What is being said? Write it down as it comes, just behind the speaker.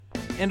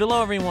And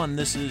hello, everyone.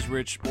 This is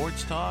Rich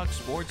Sports Talk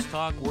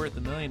worth a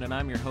million, and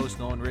I'm your host,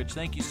 Nolan Rich.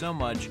 Thank you so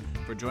much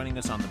for joining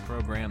us on the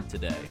program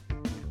today.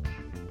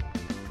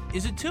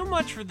 Is it too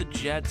much for the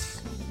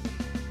Jets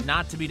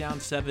not to be down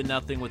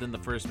 7-0 within the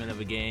first minute of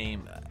a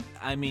game?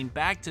 I mean,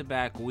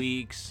 back-to-back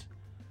weeks,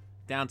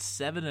 down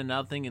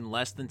 7-0 in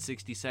less than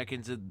 60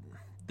 seconds.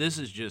 This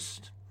is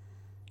just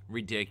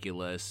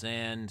ridiculous.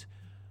 And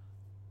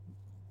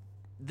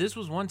this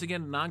was once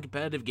again a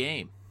non-competitive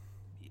game.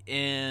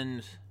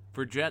 And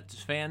for Jets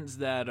fans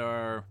that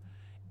are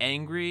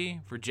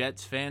angry, for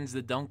Jets fans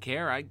that don't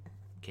care, I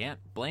can't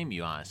blame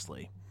you,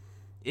 honestly.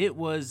 It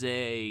was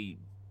a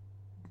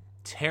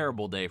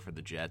terrible day for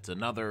the Jets,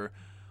 another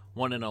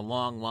one in a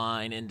long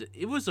line, and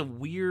it was a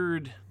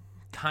weird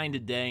kind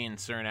of day in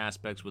certain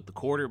aspects with the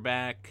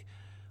quarterback,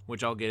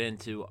 which I'll get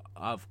into.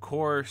 Of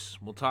course,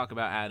 we'll talk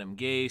about Adam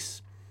Gase,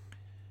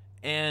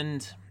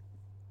 and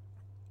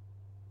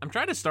I'm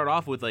trying to start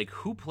off with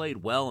who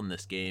played well in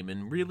this game,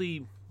 and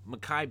really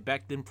Mekhi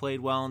Becton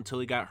played well until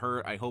he got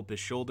hurt. I hope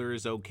his shoulder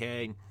is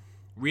okay.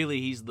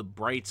 Really, he's the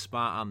bright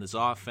spot on this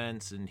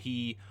offense, and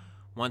he,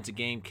 once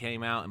again,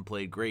 came out and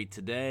played great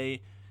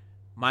today.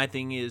 My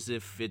thing is,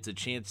 if it's a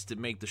chance to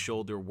make the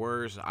shoulder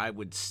worse, I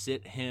would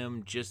sit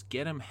him, just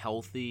get him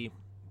healthy.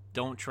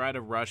 Don't try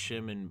to rush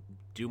him and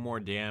do more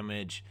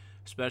damage,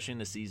 especially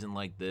in a season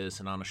like this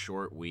and on a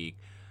short week.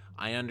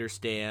 I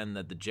understand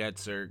that the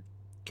Jets are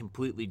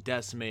completely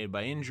decimated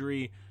by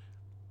injury,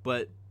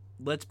 but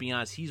let's be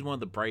honest, he's one of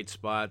the bright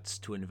spots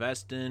to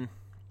invest in.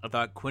 I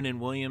thought Quinnen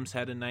Williams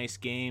had a nice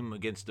game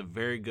against a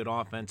very good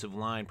offensive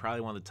line,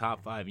 probably one of the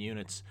top 5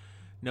 units.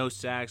 No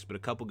sacks, but a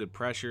couple good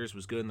pressures,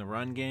 was good in the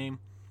run game.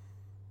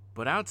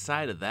 But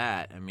outside of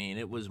that, I mean,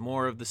 it was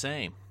more of the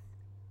same.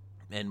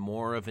 And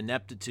more of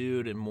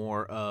ineptitude and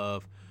more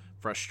of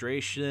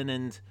frustration.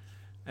 And,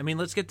 I mean,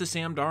 let's get to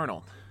Sam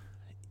Darnold.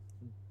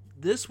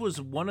 This was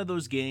one of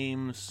those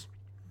games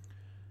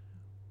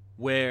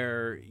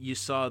where you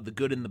saw the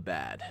good and the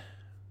bad.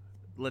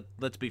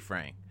 Let's be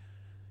frank.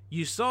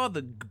 You saw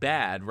the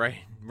bad right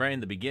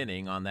in the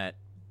beginning on that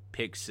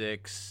pick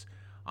six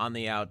on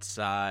the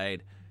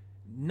outside.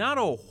 Not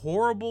a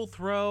horrible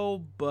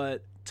throw,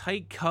 but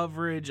tight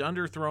coverage,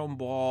 underthrown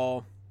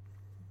ball.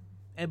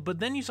 But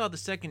then you saw the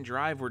second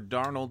drive where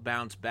Darnold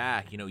bounced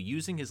back,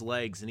 using his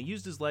legs. And he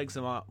used his legs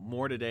a lot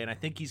more today, and I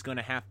think he's going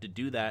to have to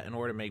do that in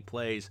order to make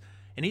plays.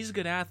 And he's a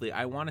good athlete.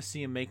 I want to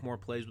see him make more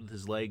plays with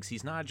his legs.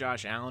 He's not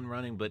Josh Allen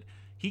running, but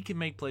he can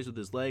make plays with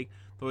his leg.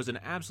 There was an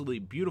absolutely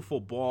beautiful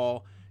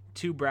ball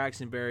to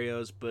Braxton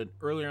Berrios, but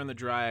earlier in the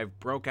drive,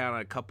 broke out on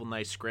a couple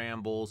nice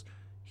scrambles.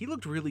 He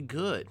looked really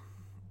good.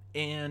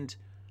 And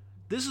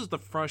this is the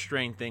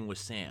frustrating thing with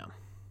Sam,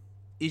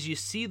 is you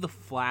see the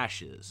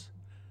flashes,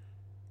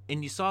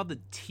 and you saw the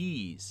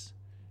tease,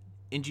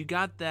 and you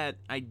got that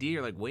idea,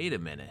 you're like, wait a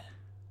minute.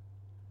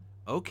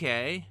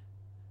 Okay.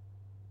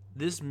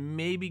 This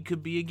maybe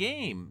could be a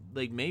game.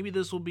 Maybe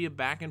this will be a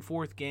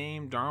back-and-forth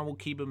game. Darnold will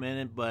keep him in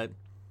it, but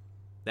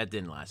that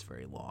didn't last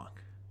very long.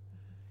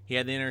 He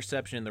had the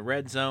interception in the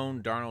red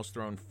zone. Darnold's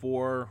thrown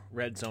 4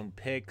 red zone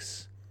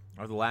picks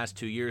over the last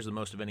 2 years, the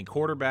most of any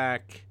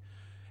quarterback.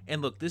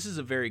 And look, this is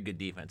a very good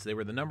defense. They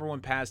were the number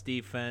 1 pass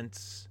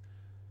defense.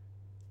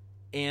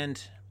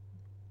 And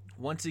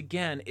once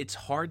again, it's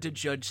hard to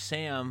judge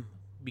Sam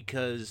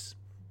because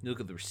you look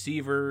at the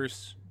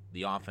receivers,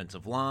 the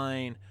offensive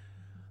line,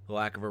 the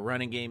lack of a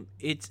running game.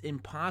 It's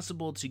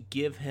impossible to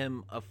give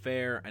him a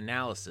fair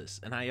analysis,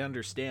 and I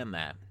understand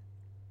that.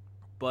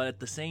 But at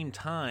the same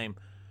time,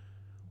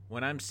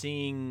 when I'm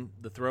seeing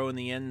the throw in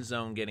the end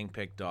zone getting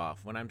picked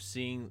off, when I'm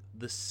seeing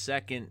the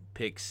second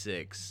pick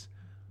six,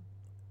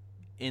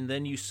 and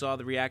then you saw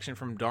the reaction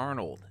from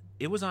Darnold,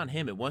 it was on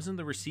him. It wasn't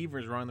the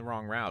receivers running the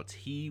wrong routes.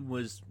 He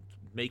was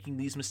making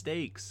these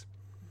mistakes.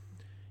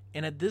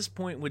 And at this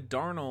point with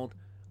Darnold,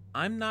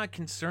 I'm not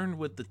concerned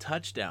with the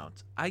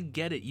touchdowns. I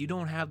get it. You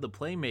don't have the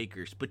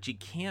playmakers, but you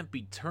can't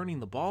be turning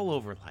the ball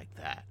over like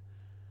that.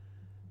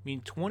 I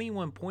mean,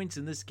 21 points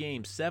in this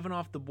game, 7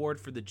 off the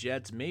board for the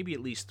Jets, maybe at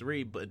least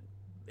 3, but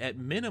at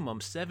minimum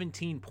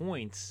 17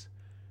 points,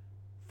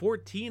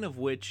 14 of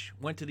which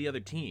went to the other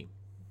team.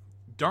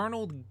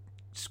 Darnold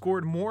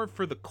scored more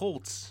for the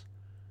Colts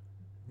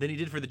than he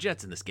did for the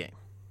Jets in this game.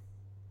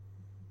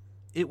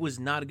 It was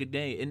not a good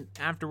day. And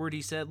afterward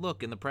he said,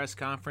 look, in the press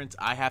conference,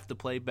 I have to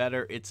play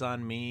better. It's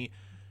on me.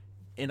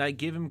 And I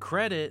give him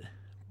credit,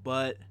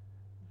 but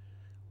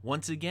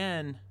once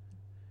again,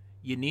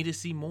 you need to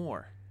see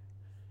more.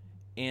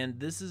 And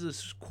this is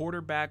a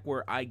quarterback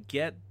where I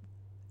get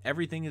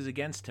everything is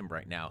against him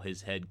right now.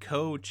 His head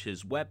coach,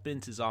 his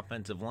weapons, his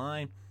offensive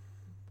line.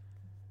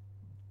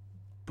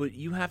 But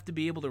you have to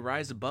be able to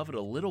rise above it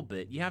a little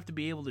bit. You have to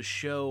be able to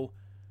show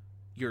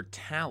your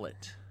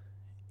talent.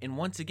 And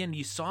once again,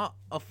 you saw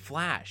a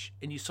flash,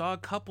 and you saw a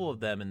couple of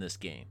them in this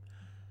game.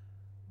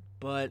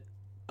 But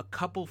a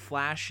couple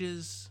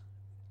flashes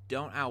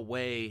don't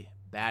outweigh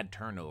bad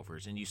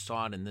turnovers, and you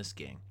saw it in this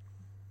game.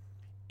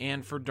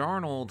 And for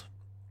Darnold,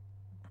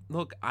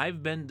 look,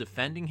 I've been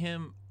defending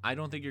him. I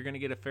don't think you're going to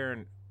get a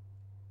fair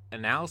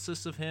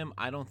analysis of him.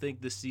 I don't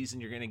think this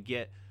season you're going to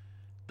get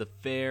the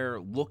fair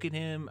look at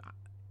him.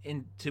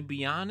 And to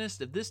be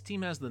honest, if this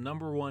team has the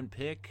number 1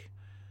 pick,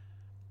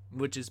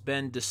 which has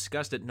been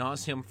discussed ad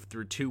nauseum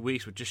through 2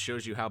 weeks, which just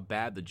shows you how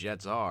bad the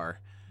Jets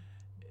are,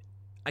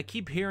 I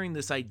keep hearing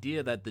this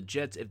idea that the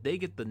Jets, if they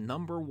get the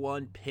number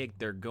 1 pick,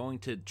 they're going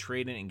to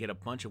trade in and get a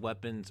bunch of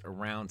weapons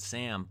around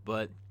Sam.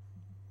 But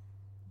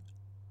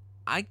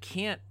I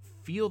can't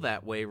feel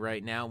that way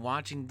right now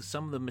watching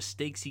some of the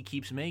mistakes he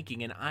keeps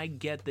making. And I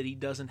get that he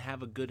doesn't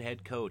have a good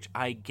head coach.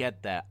 I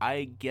get that.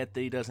 I get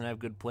that he doesn't have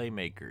good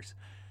playmakers.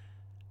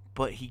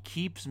 But he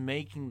keeps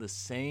making the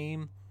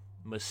same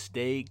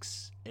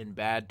mistakes and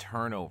bad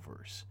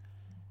turnovers.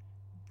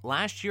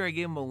 Last year, I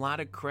gave him a lot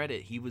of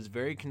credit. He was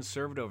very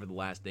conservative over the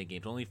last 8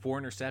 games. Only 4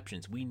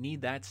 interceptions. We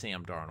need that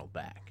Sam Darnold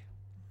back.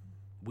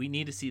 We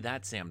need to see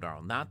that Sam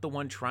Darnold, not the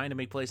one trying to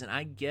make plays. And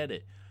I get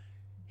it.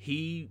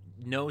 He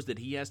knows that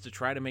he has to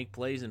try to make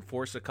plays and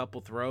force a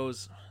couple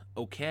throws.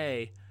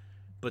 Okay.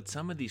 But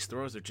some of these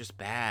throws are just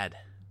bad.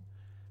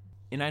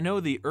 And I know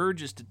the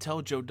urge is to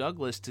tell Joe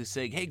Douglas to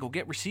say, hey, go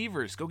get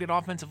receivers. Go get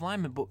offensive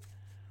linemen. But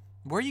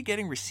where are you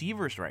getting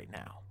receivers right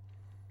now?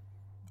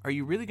 Are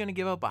you really going to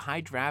give up a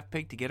high draft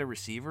pick to get a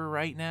receiver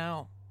right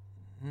now?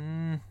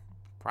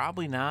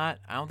 Probably not.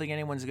 I don't think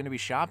anyone's going to be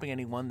shopping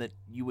anyone that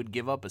you would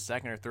give up a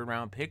 2nd or 3rd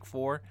round pick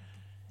for.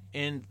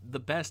 And the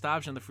best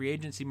option on the free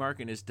agency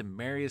market is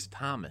Demaryius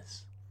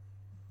Thomas.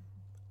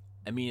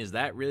 I mean, is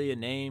that really a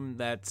name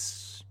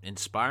that's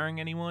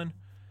inspiring anyone?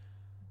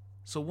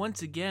 So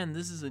once again,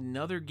 this is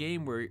another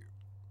game where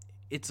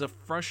it's a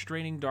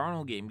frustrating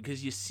Darnold game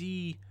because you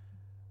see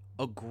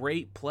a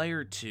great play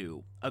or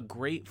two, a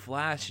great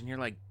flash, and you're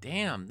like,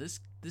 damn, this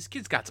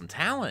kid's got some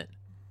talent.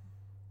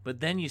 But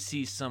then you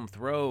see some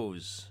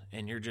throws,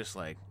 and you're just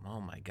like,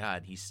 oh my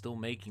God, he's still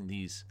making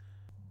these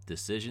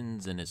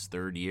decisions in his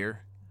 3rd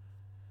year.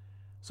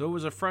 So it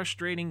was a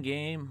frustrating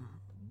game.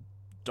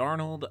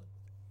 Darnold,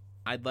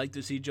 I'd like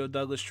to see Joe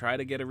Douglas try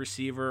to get a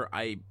receiver.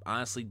 I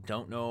honestly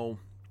don't know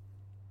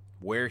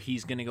where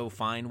he's going to go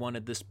find one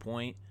at this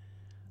point.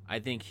 I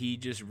think he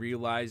just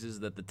realizes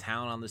that the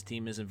talent on this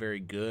team isn't very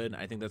good.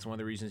 I think that's one of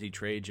the reasons he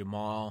traded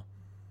Jamal.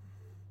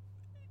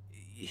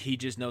 He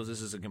just knows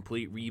this is a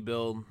complete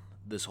rebuild,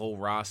 this whole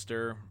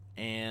roster.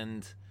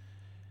 And,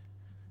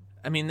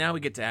 I mean, now we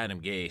get to Adam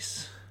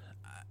Gase.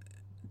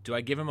 Do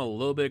I give him a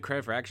little bit of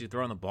credit for actually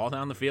throwing the ball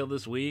down the field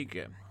this week?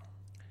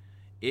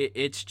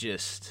 It's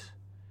just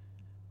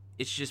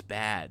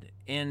bad.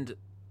 And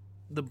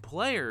the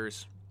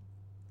players,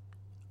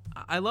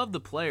 I love the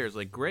players.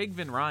 Like Greg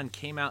Van Ron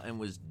came out and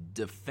was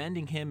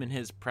defending him in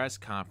his press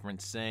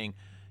conference saying,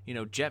 you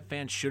know, Jet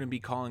fans shouldn't be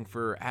calling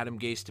for Adam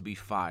Gase to be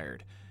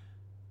fired.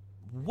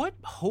 What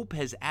hope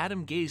has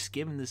Adam Gase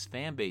given this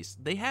fan base?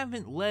 They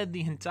haven't led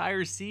the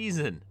entire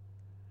season.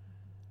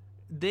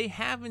 They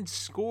haven't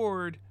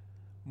scored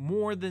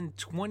more than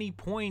 20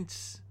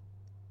 points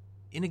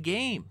in a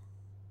game.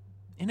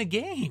 In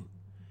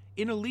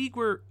a league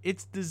where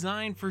it's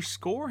designed for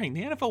scoring.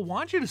 The NFL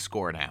wants you to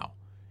score now.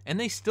 And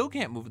they still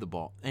can't move the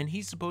ball. And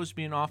he's supposed to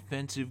be an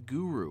offensive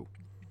guru.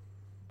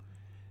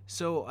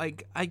 So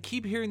I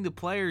keep hearing the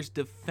players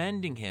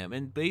defending him.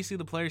 And basically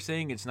the players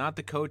saying it's not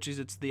the coaches,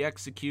 it's the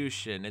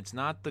execution. It's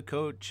not the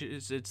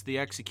coaches, it's the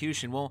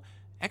execution. Well,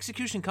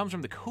 execution comes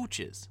from the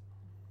coaches.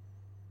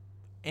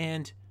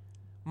 And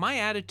my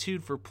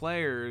attitude for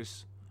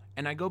players,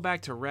 and I go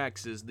back to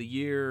Rex, is the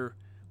year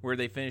where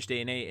they finished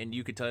 8-8 and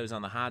you could tell he was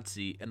on the hot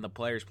seat and the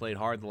players played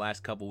hard the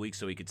last couple weeks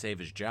so he could save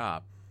his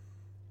job.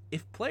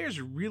 If players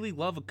really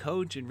love a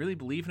coach and really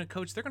believe in a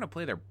coach, they're going to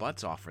play their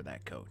butts off for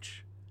that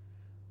coach.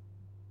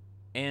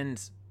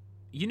 And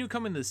you knew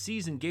coming into the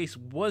season, Gase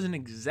wasn't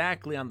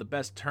exactly on the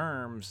best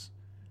terms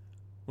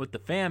with the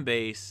fan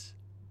base.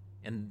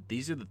 And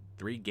these are the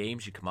 3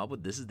 games you come up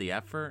with. This is the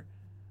effort.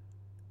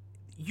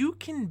 You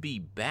can be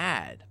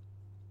bad,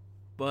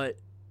 but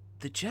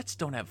the Jets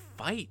don't have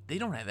fight. They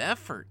don't have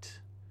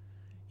effort.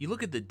 You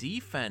look at the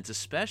defense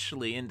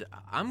especially, and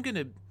I'm going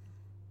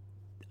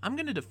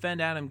to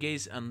defend Adam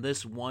Gase on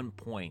this one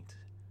point,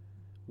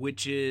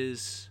 which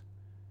is,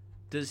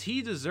 does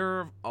he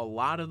deserve a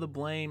lot of the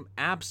blame?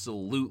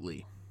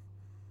 Absolutely.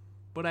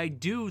 But I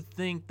do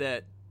think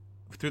that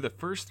through the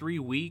first 3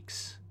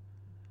 weeks,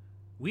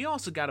 we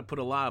also got to put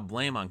a lot of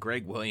blame on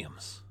Greg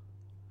Williams.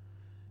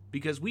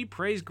 Because we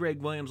praised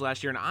Greg Williams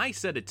last year, and I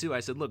said it too. I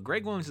said, look,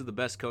 Greg Williams is the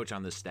best coach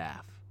on this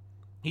staff.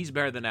 He's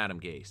better than Adam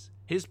Gase.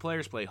 His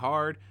players play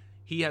hard.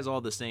 He has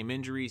all the same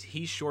injuries.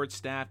 He's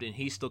short-staffed, and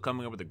he's still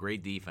coming up with a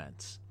great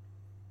defense.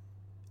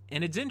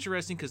 And it's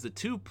interesting because the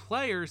 2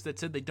 players that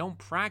said they don't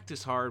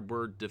practice hard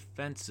were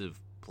defensive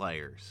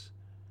players.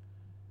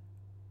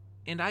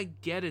 And I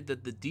get it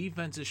that the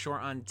defense is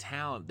short on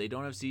talent. They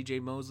don't have C.J.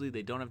 Mosley.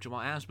 They don't have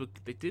Jamal Adams, but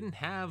they didn't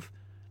have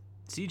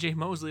C.J.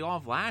 Mosley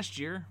off last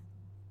year.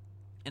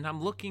 And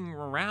I'm looking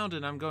around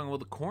and I'm going, well,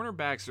 the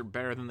cornerbacks are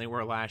better than they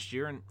were last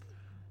year. And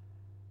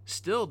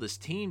still, this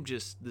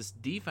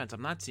defense,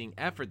 I'm not seeing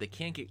effort. They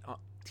can't get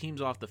teams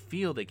off the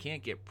field. They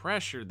can't get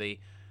pressure. They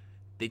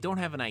don't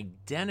have an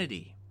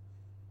identity.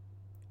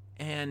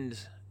 And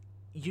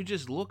you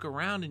just look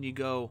around and you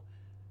go,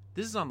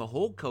 this is on the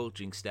whole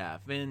coaching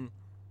staff. And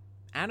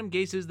Adam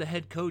Gase is the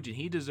head coach, and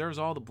he deserves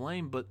all the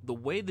blame. But the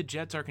way the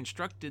Jets are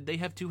constructed, they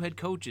have two head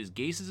coaches.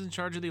 Gase is in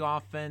charge of the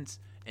offense,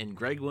 and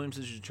Greg Williams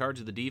is in charge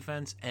of the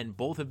defense, and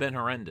both have been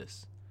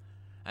horrendous.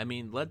 I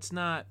mean, let's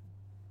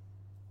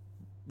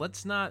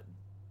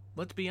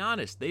be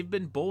honest. They've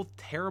been both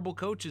terrible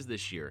coaches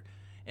this year.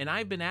 And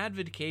I've been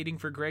advocating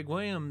for Greg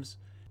Williams,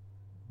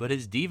 but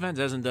his defense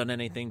hasn't done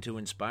anything to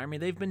inspire me.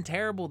 They've been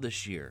terrible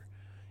this year.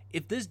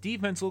 If this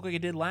defense looked like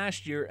it did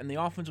last year and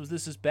the offense was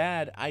this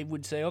bad, I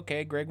would say,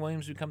 okay, Greg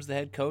Williams becomes the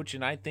head coach,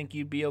 and I think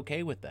you'd be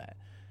okay with that.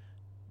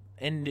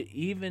 And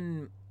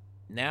even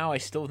now, I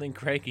still think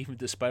Greg, even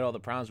despite all the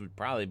problems, would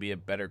probably be a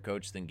better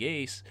coach than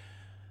Gase,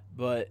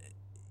 but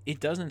it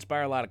doesn't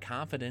inspire a lot of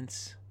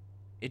confidence.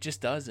 It just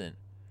doesn't.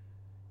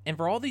 And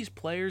for all these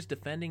players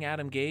defending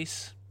Adam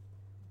Gase,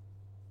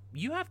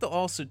 you have to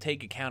also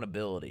take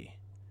accountability.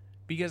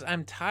 Because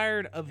I'm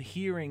tired of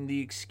hearing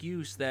the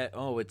excuse that,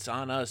 oh, it's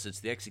on us,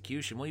 it's the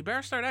execution. Well, you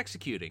better start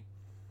executing.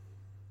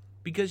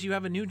 Because you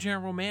have a new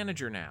general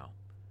manager now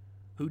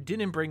who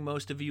didn't bring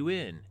most of you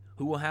in,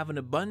 who will have an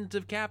abundance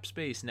of cap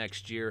space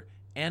next year,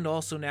 and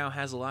also now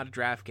has a lot of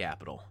draft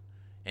capital.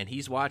 And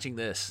he's watching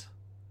this.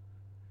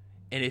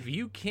 And if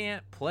you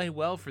can't play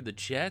well for the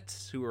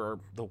Jets, who are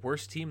the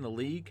worst team in the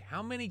league,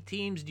 how many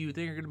teams do you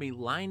think are going to be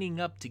lining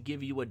up to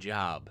give you a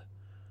job?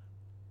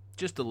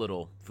 Just a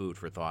little food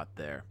for thought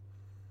there.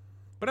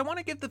 But I want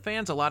to give the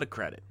fans a lot of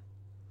credit.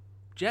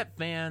 Jet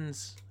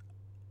fans,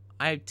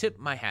 I tip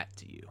my hat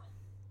to you.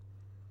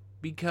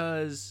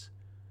 Because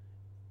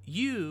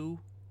you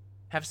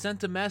have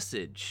sent a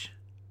message,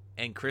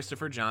 and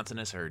Christopher Johnson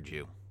has heard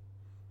you.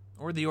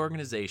 Or the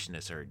organization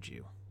has heard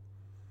you.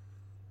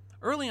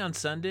 Early on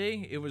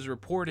Sunday, it was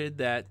reported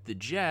that the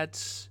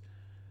Jets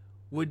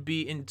would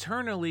be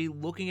internally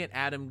looking at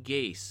Adam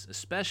Gase,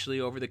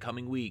 especially over the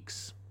coming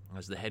weeks,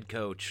 as the head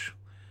coach.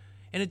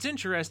 And it's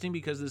interesting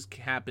because this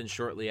happened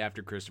shortly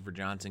after Christopher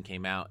Johnson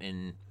came out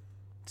and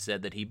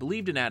said that he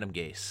believed in Adam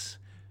Gase.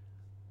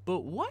 But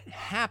what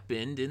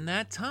happened in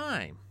that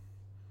time?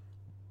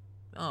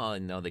 Oh,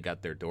 no, they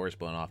got their doors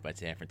blown off by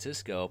San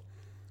Francisco.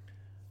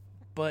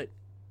 But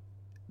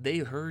they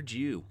heard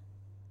you.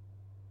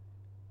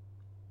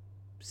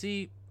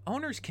 See,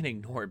 owners can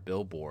ignore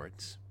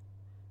billboards.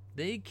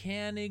 They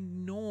can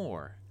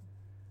ignore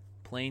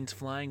planes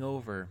flying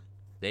over.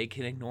 They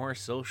can ignore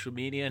social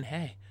media, and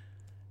hey,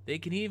 they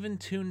can even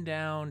tune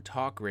down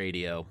talk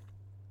radio.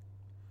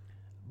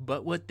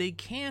 But what they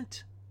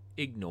can't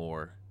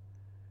ignore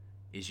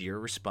is your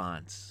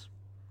response.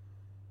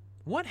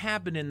 What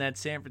happened in that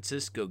San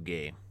Francisco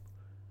game?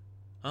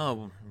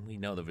 Oh, we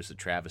know there was a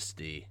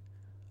travesty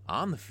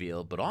on the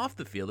field, but off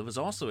the field it was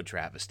also a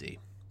travesty.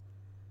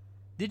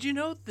 Did you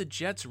know the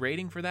Jets'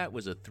 rating for that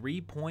was a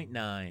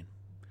 3.9?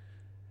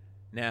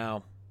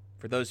 Now,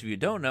 for those of you who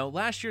don't know,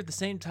 last year at the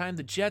same time,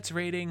 the Jets'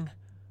 rating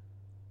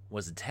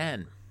was a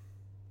 10. It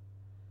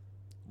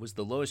was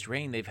the lowest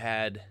rating they've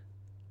had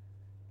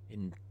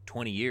in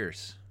 20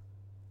 years.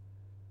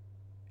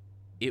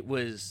 It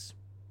was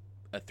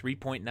a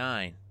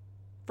 3.9.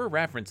 For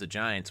reference, the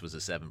Giants was a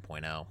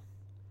 7.0.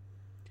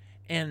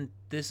 And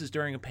this is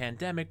during a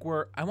pandemic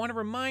where I want to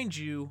remind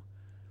you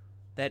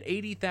that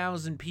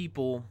 80,000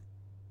 people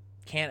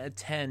can't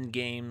attend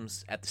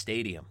games at the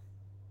stadium.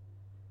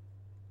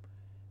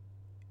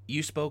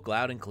 You spoke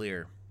loud and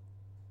clear.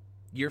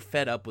 You're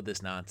fed up with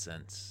this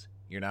nonsense.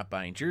 You're not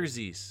buying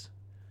jerseys,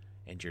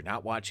 and you're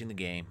not watching the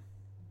game.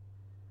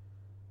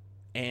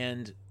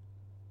 And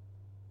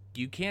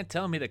you can't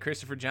tell me that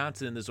Christopher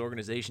Johnson and this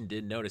organization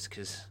didn't notice,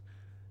 because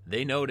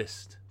they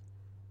noticed.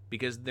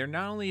 Because they're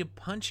not only a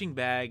punching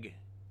bag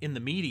in the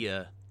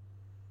media,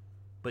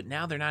 but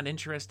now they're not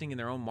interesting in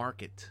their own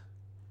market.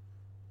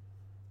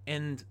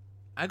 And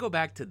I go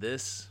back to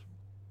this.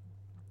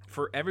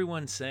 For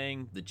everyone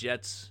saying the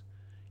Jets,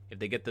 if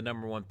they get the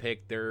number one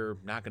pick, they're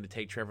not going to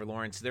take Trevor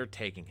Lawrence. They're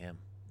taking him.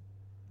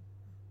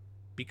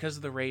 Because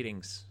of the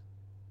ratings.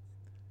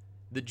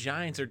 The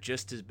Giants are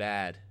just as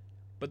bad,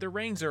 but their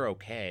ratings are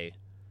okay.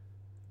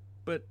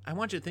 But I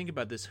want you to think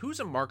about this. Who's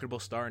a marketable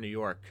star in New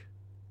York?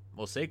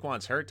 Well,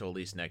 Saquon's hurt till at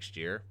least next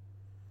year.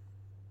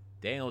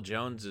 Daniel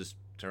Jones is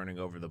turning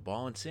over the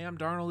ball, and Sam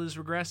Darnold is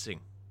regressing.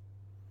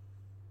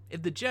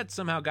 If the Jets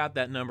somehow got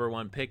that number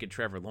one pick and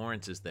Trevor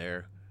Lawrence is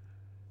there,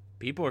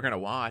 people are going to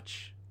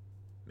watch.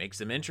 Makes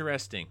them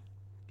interesting.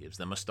 Gives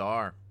them a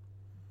star.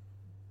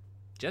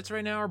 Jets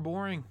right now are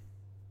boring.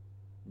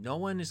 No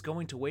one is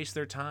going to waste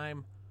their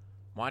time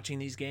watching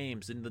these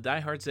games. And the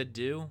diehards that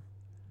do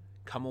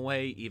come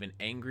away even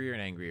angrier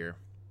and angrier.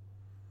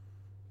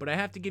 But I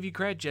have to give you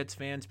credit, Jets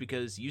fans,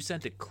 because you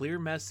sent a clear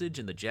message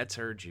and the Jets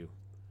heard you.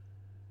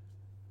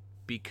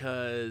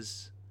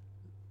 Because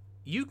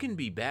you can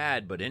be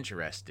bad but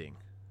interesting.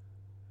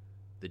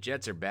 The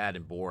Jets are bad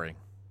and boring.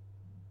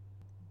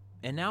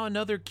 And now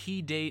another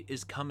key date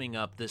is coming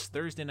up, this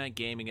Thursday night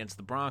game against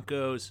the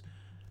Broncos,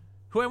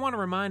 who I want to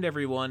remind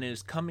everyone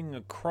is coming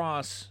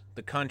across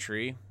the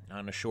country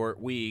on a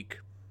short week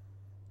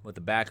with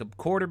a backup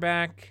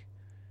quarterback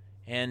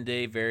and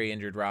a very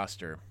injured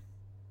roster.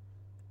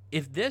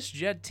 If this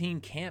Jet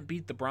team can't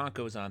beat the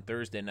Broncos on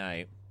Thursday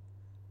night,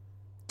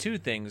 two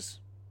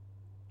things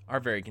are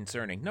very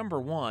concerning.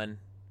 Number one,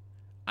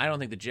 I don't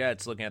think the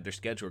Jets, looking at their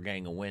schedule, are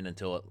getting a win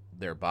until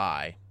their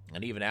bye.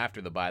 And even after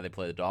the bye, they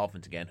play the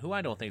Dolphins again, who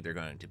I don't think they're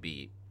going to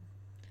beat.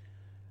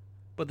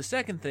 But the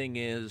second thing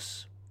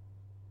is,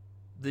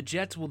 the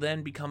Jets will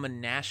then become a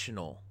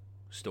national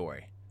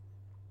story.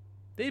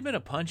 They've been a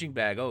punching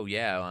bag,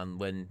 on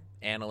when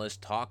analysts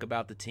talk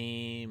about the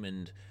team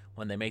and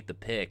when they make the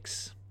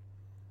picks.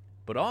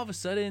 But all of a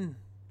sudden,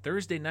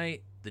 Thursday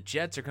night, the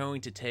Jets are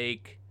going to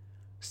take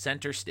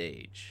center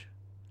stage.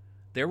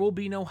 There will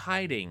be no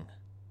hiding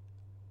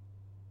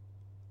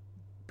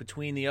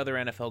between the other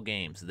NFL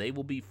games. They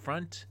will be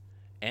front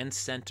and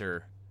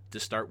center to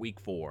start week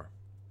 4.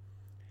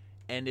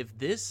 And if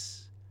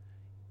this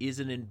is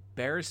an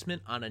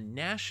embarrassment on a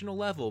national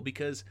level,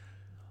 because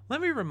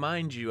let me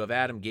remind you of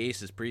Adam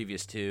Gase's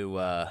previous two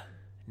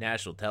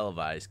national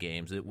televised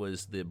games. It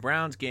was the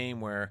Browns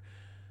game where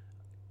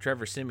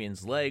Trevor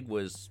Siemian's leg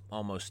was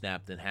almost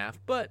snapped in half,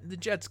 but the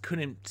Jets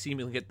couldn't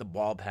seemingly get the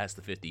ball past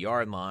the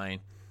 50-yard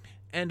line.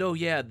 And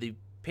the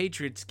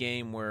Patriots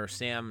game where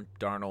Sam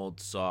Darnold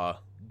saw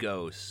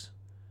ghosts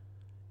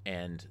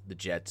and the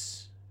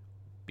Jets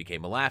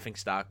became a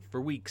laughingstock for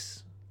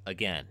weeks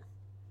again.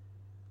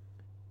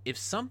 If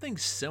something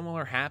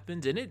similar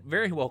happens, and it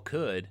very well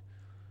could,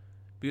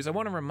 because I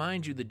want to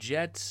remind you, the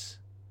Jets,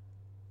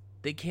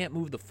 they can't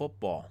move the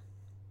football.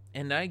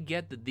 And I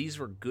get that these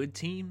were good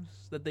teams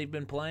that they've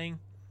been playing,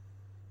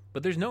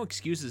 but there's no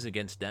excuses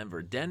against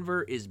Denver.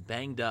 Denver is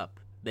banged up.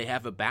 They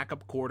have a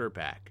backup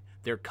quarterback.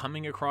 They're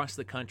coming across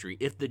the country.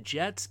 If the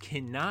Jets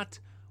cannot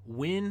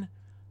win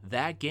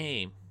that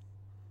game,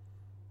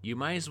 you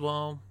might as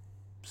well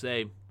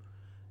say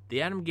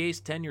the Adam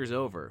Gase tenure's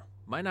over.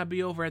 Might not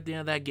be over at the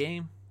end of that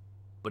game,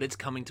 but it's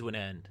coming to an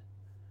end.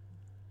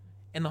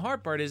 And the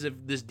hard part is, if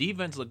this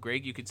defense looked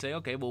great, you could say,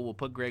 okay, well, we'll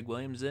put Greg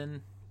Williams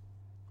in.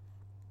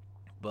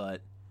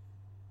 But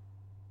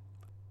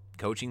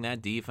coaching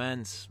that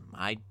defense,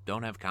 I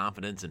don't have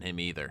confidence in him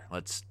either.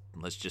 Let's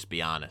just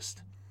be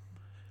honest.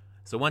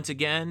 So once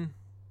again,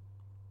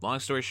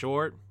 long story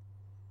short,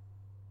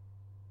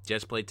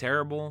 Jets played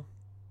terrible,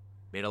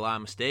 made a lot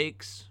of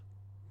mistakes,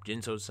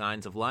 didn't show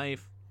signs of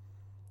life,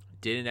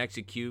 didn't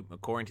execute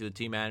according to the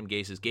team Adam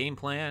Gase's game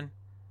plan.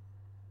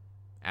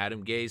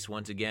 Adam Gase,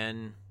 once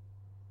again,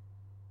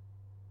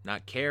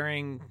 not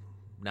caring,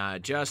 not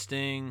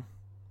adjusting,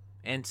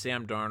 and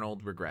Sam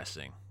Darnold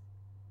regressing.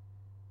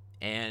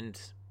 And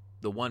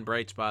the one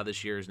bright spot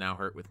this year is now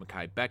hurt with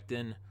Mekhi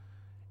Becton,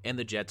 and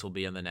the Jets will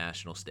be on the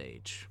national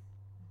stage.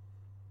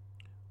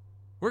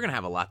 We're going to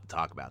have a lot to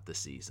talk about this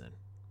season.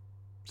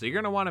 So you're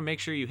going to want to make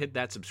sure you hit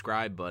that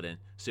subscribe button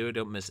so you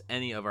don't miss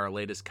any of our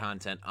latest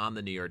content on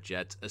the New York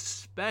Jets,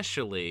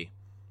 especially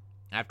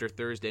after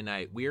Thursday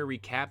night. We are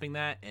recapping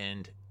that,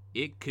 and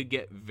it could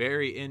get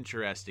very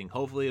interesting.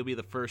 Hopefully it'll be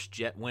the first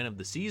Jet win of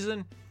the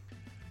season.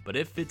 But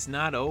if it's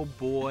not, oh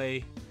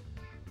boy,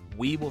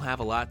 we will have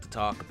a lot to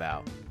talk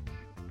about.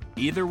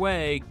 Either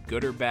way,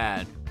 good or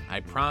bad, I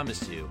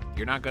promise you,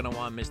 you're not going to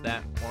want to miss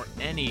that or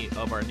any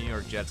of our New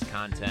York Jets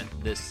content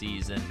this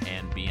season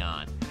and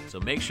beyond. So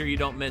make sure you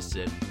don't miss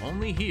it,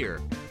 only here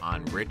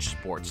on Rich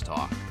Sports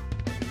Talk.